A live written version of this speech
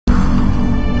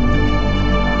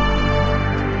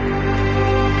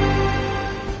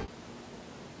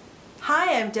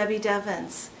I'm Debbie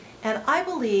Devens, and I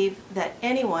believe that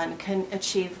anyone can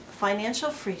achieve financial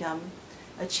freedom,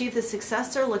 achieve the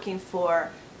success they're looking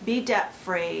for, be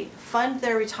debt-free, fund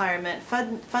their retirement,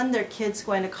 fund their kids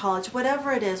going to college,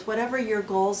 whatever it is, whatever your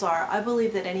goals are. I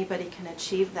believe that anybody can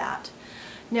achieve that.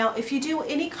 Now, if you do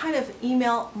any kind of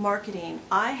email marketing,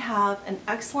 I have an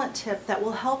excellent tip that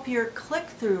will help your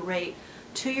click-through rate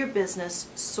to your business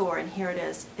soar, and here it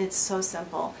is. It's so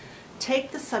simple.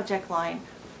 Take the subject line,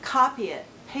 copy it,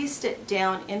 paste it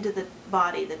down into the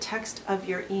body, the text of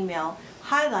your email,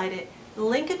 highlight it,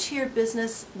 link it to your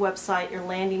business website, your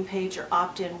landing page, your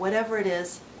opt-in, whatever it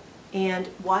is, and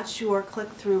watch your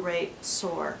click-through rate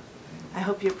soar. I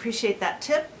hope you appreciate that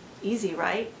tip. Easy,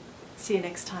 right? See you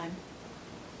next time.